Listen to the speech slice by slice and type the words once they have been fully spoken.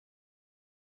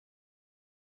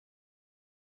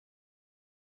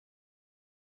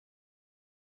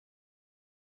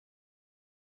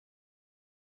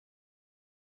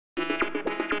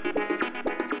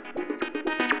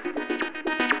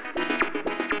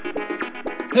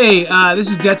Hey,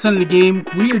 this is Dead Son of the Game.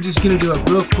 We are just going to do a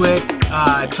real quick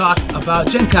talk about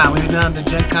Gencon. We've been on to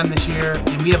Gencon this year,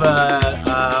 and we have a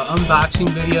unboxing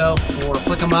video for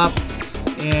Flick 'em Up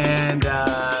and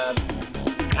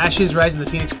Ashes Rise of the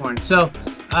Phoenixborn. So,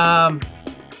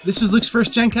 this was Luke's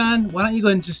first Gencon. Why don't you go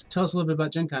ahead and just tell us a little bit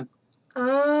about Gencon?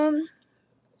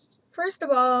 First of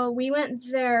all, we went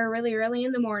there really early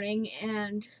in the morning,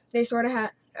 and they sort of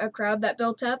had a crowd that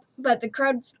built up, but the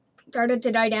crowd started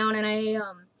to die down, and I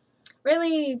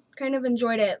really kind of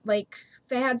enjoyed it. Like,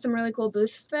 they had some really cool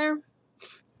booths there.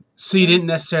 So you didn't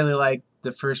necessarily like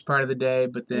the first part of the day,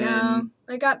 but then... No,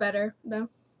 it got better, though.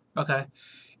 Okay.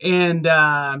 And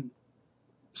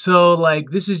so, like,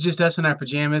 this is just us in our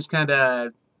pajamas kind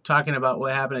of talking about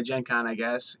what happened at Gen Con, I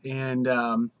guess. And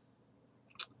at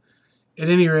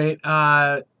any rate,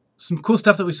 some cool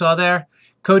stuff that we saw there.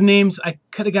 Codenames. I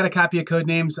could have got a copy of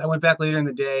Codenames. I went back later in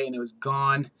the day, and it was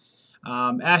gone.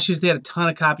 Ashes, they had a ton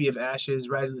of copy of Ashes,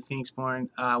 Rise of the Phoenixborn,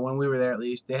 when we were there at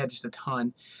least. They had just a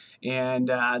ton.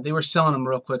 And they were selling them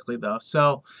real quickly, though.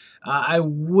 So I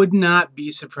would not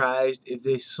be surprised if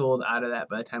they sold out of that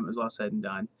by the time it was all said and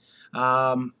done.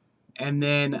 And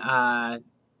then I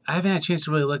haven't had a chance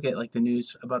to really look at like the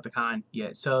news about the con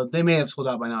yet. So they may have sold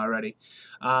out by now already.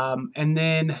 And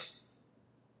then...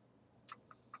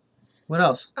 what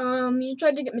else? You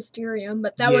tried to get Mysterium,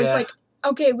 but that was like...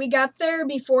 Okay, we got there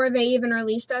before they even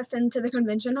released us into the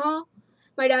convention hall.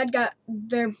 My dad got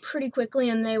there pretty quickly,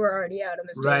 and they were already out of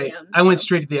Mysterium. Right. I went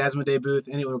straight to the Asmodee booth,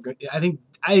 and it was good. I think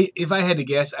if I had to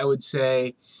guess, I would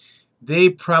say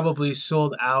they probably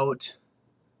sold out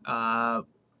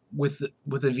with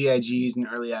the VIGs and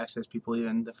early access people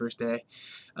even the first day.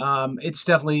 It's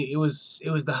definitely it was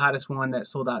the hottest one that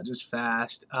sold out just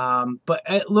fast. But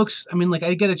it looks. I mean, like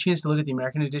I get a chance to look at the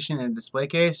American edition in a display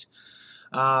case.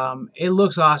 It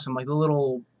looks awesome, like the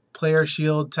little player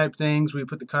shield type things where you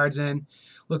put the cards in.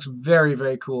 Looks very,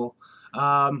 very cool.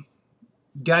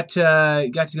 Got to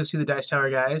go see the Dice Tower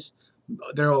guys.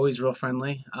 They're always real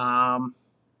friendly.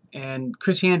 And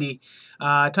Chris Handy,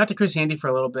 talked to Chris Handy for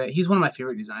a little bit. He's one of my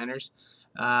favorite designers.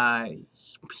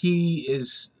 He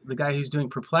is the guy who's doing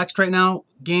Perplexed right now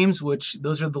games, which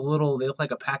those are the little, they look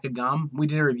like a pack of gum. We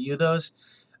did a review of those.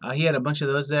 He had a bunch of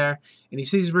those there, and he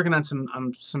says he's working on some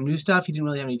new stuff. He didn't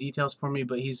really have any details for me,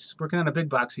 but he's working on a big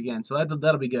box again, so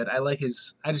that'll be good. I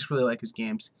just really like his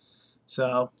games.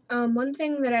 So one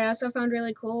thing that I also found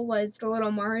really cool was the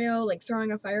little Mario like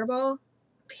throwing a fireball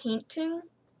painting.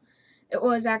 It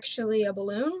was actually a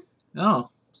balloon.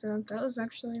 Oh. So that was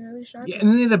actually really shocking. Yeah, and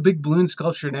then they had a big balloon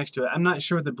sculpture next to it. I'm not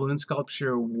sure what the balloon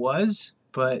sculpture was,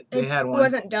 but they had one. It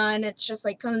wasn't done. It's just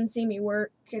like, come and see me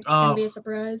work. It's gonna be a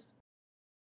surprise.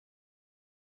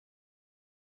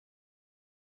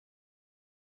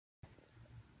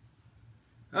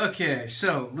 Okay,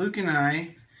 so Luke and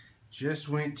I just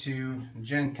went to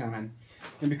Gen Con.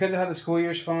 And because of how the school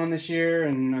year's fallen this year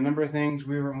and a number of things,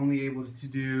 we were only able to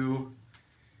do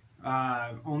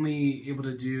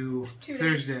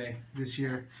Thursday this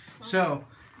year. So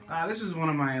this is one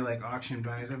of my like auction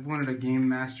buys. I've wanted a Game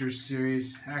Masters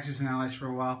series, Axis and Allies, for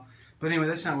a while. But anyway,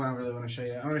 that's not what I really want to show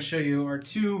you. I want to show you our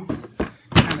two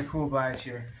kind of cool buys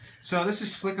here. So this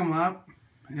is Flick 'em Up,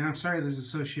 and I'm sorry this is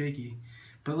so shaky.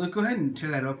 But Luke, go ahead and tear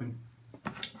that open.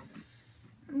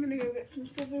 I'm gonna go get some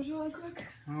scissors really quick.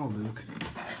 Oh, Luke.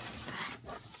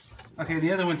 Okay,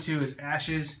 the other one too is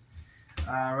Ashes,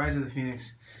 Rise of the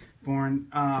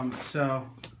Phoenixborn. So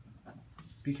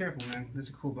be careful, man. That's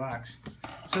a cool box.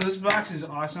 So this box is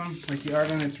awesome. Like the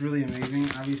art on it's really amazing,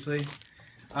 obviously,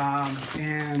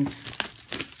 and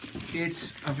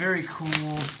it's a very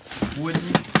cool wooden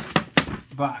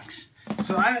box.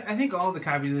 So I think all the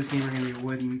copies of this game are going to be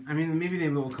wooden. I mean, maybe they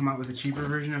will come out with a cheaper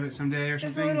version of it someday or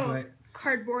something. There's a little but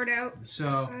cardboard out.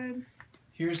 So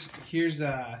here's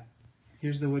the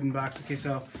wooden box. Okay,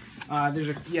 so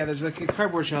there's like a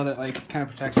cardboard shell that like kind of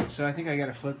protects it. So I think I got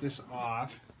to flip this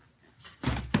off.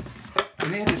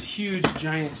 And they had this huge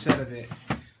giant set of it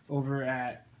over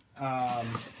at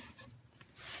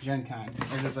Gen Con.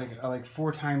 There's like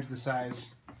 4 times the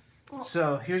size.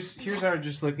 So here's our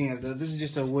just looking at this is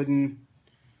just a wooden,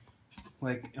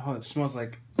 like, oh, it smells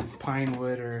like pine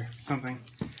wood or something.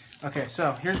 Okay,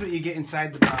 so here's what you get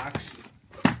inside the box.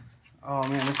 Oh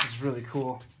man, this is really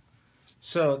cool.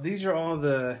 So these are all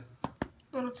the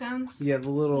little towns. Yeah, the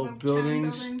little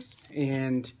buildings.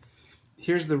 And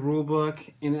here's the rule book.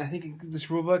 And I think this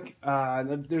rule book,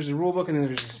 there's a rule book and then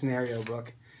there's a scenario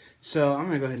book. So I'm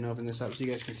gonna go ahead and open this up so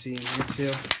you guys can see in here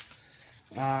too.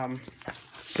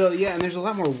 So yeah, and there's a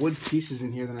lot more wood pieces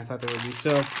in here than I thought there would be.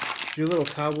 So your little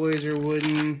cowboys are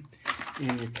wooden,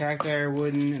 and your cacti are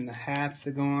wooden, and the hats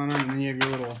that go on them, and then you have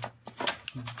your little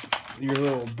your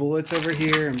little bullets over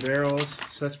here and barrels.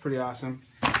 So that's pretty awesome.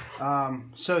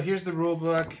 So here's the rule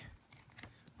book,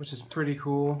 which is pretty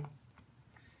cool.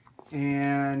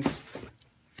 And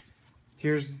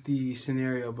here's the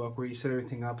scenario book where you set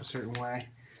everything up a certain way.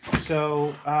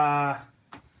 So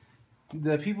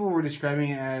the people were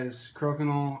describing it as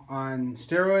crokinole on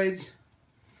steroids.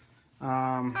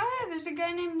 Oh yeah, there's a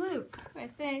guy named Luke, I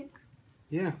think.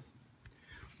 Yeah.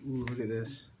 Ooh, look at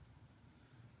this.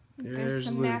 There's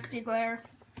some Luke. nasty glare.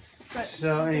 But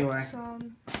So anyway,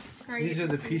 these are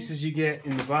the see. pieces you get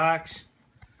in the box.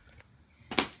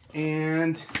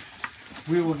 And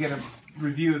we will get a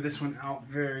review of this one out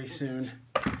very soon.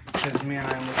 Because man,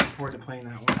 I'm looking forward to playing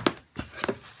that one.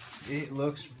 It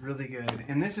looks really good.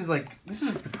 And this is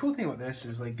the cool thing about this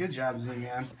is like, good job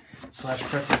Z-Man /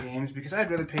 Pretzel Games, because I'd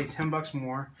rather pay $10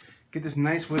 more, get this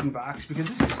nice wooden box, because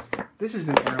this is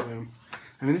an heirloom.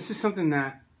 I mean, this is something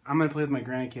that I'm gonna play with my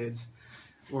grandkids,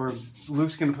 or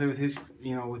Luke's gonna play with his,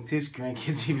 with his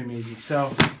grandkids even maybe.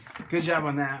 So, good job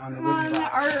on that, on the wooden box.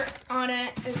 The art on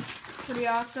it is pretty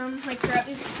awesome. Like, or at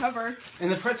least the cover.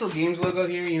 And the Pretzel Games logo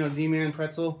here, Z-Man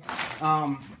Pretzel,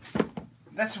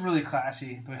 that's really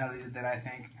classy the way how they did that, I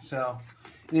think. So,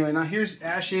 anyway, now here's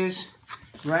Ash's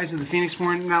Rise of the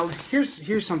Phoenixborn. Now,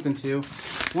 here's something too.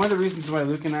 One of the reasons why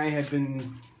Luke and I had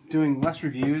been doing less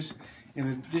reviews, in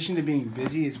addition to being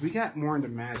busy, is we got more into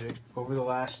Magic over the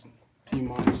last few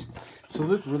months. So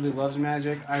Luke really loves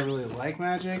Magic. I really like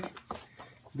Magic.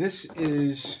 This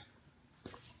is,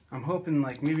 I'm hoping,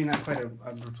 like, maybe not quite a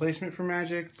replacement for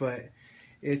Magic, but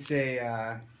it's a,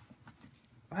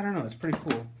 I don't know, it's pretty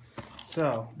cool.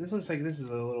 So, this looks like this is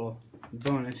a little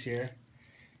bonus here.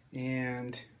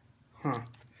 And,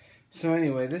 so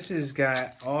anyway, this has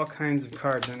got all kinds of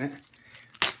cards in it.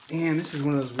 And this is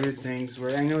one of those weird things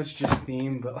where I know it's just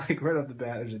theme, but like right off the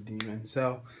bat there's a demon.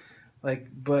 So, like,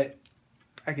 but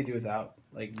I could do without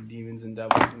like demons and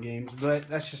devils in games, but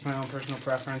that's just my own personal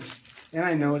preference. And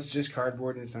I know it's just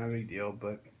cardboard and it's not a big deal,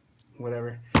 but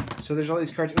whatever. So there's all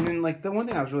these cards. And then like the one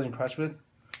thing I was really impressed with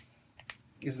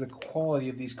is the quality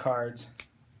of these cards.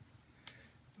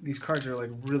 These cards are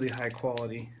like really high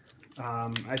quality.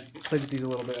 I played with these a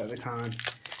little bit at the con,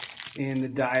 and the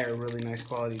die are really nice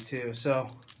quality too. So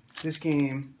this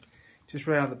game, just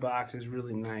right out of the box, is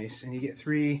really nice, and you get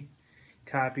 3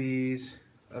 copies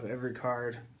of every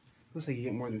card. Looks like you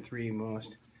get more than 3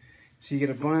 most. So you get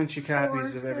a bunch of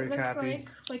copies of every copy.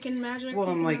 Like in Magic, well,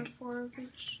 I'm like 4 of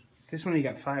each. This one you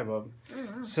got 5 of. Oh,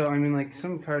 wow. So I mean, like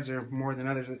some cards are more than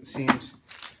others, it seems.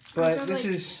 But this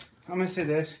is, I'm gonna say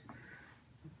this.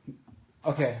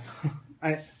 Okay,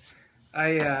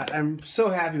 I'm so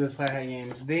happy with Flat Hat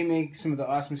Games. They make some of the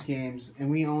awesomest games, and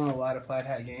we own a lot of Flat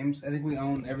Hat Games. I think we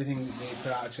own everything that they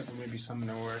put out, except for maybe some of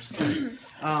their worst.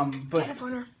 But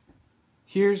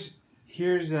here's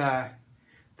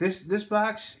this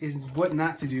box is what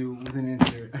not to do with an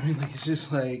insert. I mean, like, it's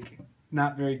just like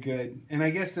not very good. And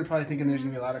I guess they're probably thinking there's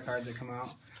gonna be a lot of cards that come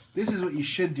out. This is what you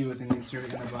should do with an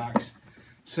insert in a box.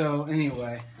 So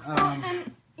anyway,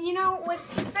 and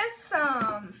with this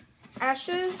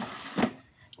Ashes,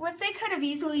 what they could have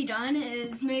easily done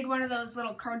is made one of those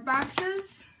little card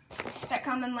boxes that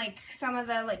come in like some of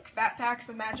the like fat packs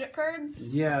of Magic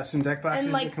cards. Yeah, some deck boxes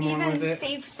and like that come along with it.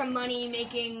 save some money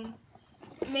making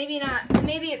maybe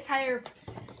it's higher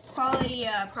quality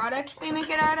product they make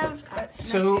it out of. But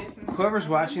so whoever's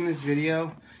watching this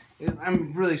video,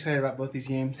 I'm really excited about both these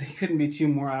games. They couldn't be 2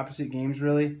 more opposite games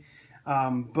really.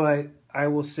 But I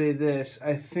will say this: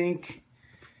 I think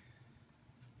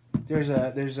there's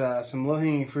some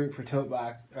low-hanging fruit for tuck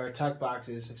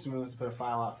boxes if somebody wants to put a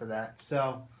file out for that.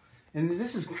 So, and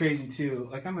this is crazy too.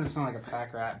 Like, I'm gonna sound like a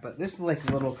pack rat, but this like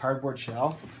little cardboard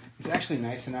shell is actually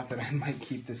nice enough that I might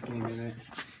keep this game in it.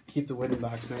 Keep the wooden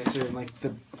box nicer, and like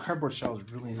the cardboard shell is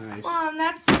really nice. Well, and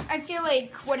that's, I feel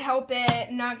like, would help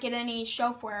it not get any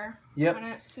shelfware on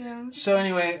it too. So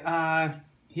anyway,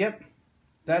 yep,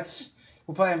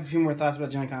 we'll probably have a few more thoughts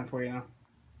about Gencon for you now.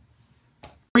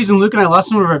 Reason Luke and I lost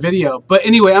some of our video, but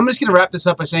anyway, I'm just gonna wrap this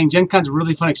up by saying Gencon's a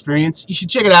really fun experience. You should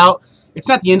check it out. It's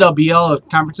not the end all be all of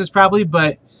conferences probably,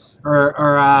 but or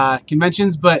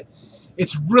conventions, but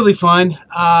it's really fun.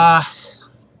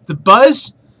 The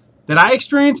buzz that I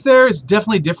experienced there is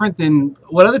definitely different than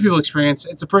what other people experience.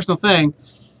 It's a personal thing,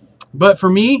 but for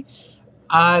me,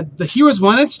 the Heroes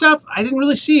Wanted stuff I didn't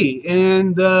really see,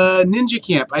 and the Ninja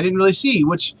Camp I didn't really see,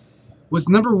 which was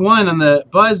 #1 on the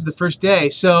buzz the first day.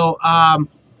 So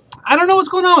I don't know what's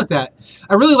going on with that.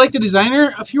 I really like the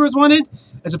designer of Heroes Wanted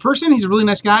as a person. He's a really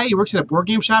nice guy. He works at a board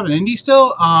game shop in Indy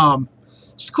still.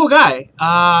 Just a cool guy.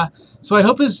 So I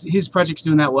hope his project's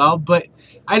doing that well, but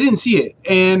I didn't see it.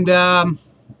 And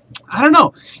I don't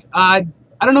know. I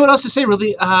don't know what else to say.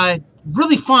 Really,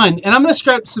 really fun. And I'm gonna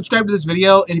subscribe to this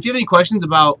video. And if you have any questions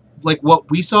about like what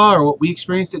we saw or what we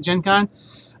experienced at Gen Con,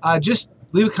 just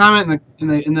leave a comment in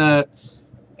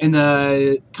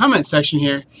the comment section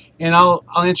here, and I'll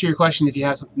answer your question if you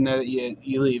have something there that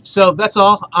you leave. So that's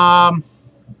all.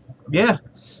 Yeah.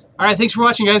 All right. Thanks for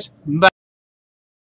watching, guys. Bye.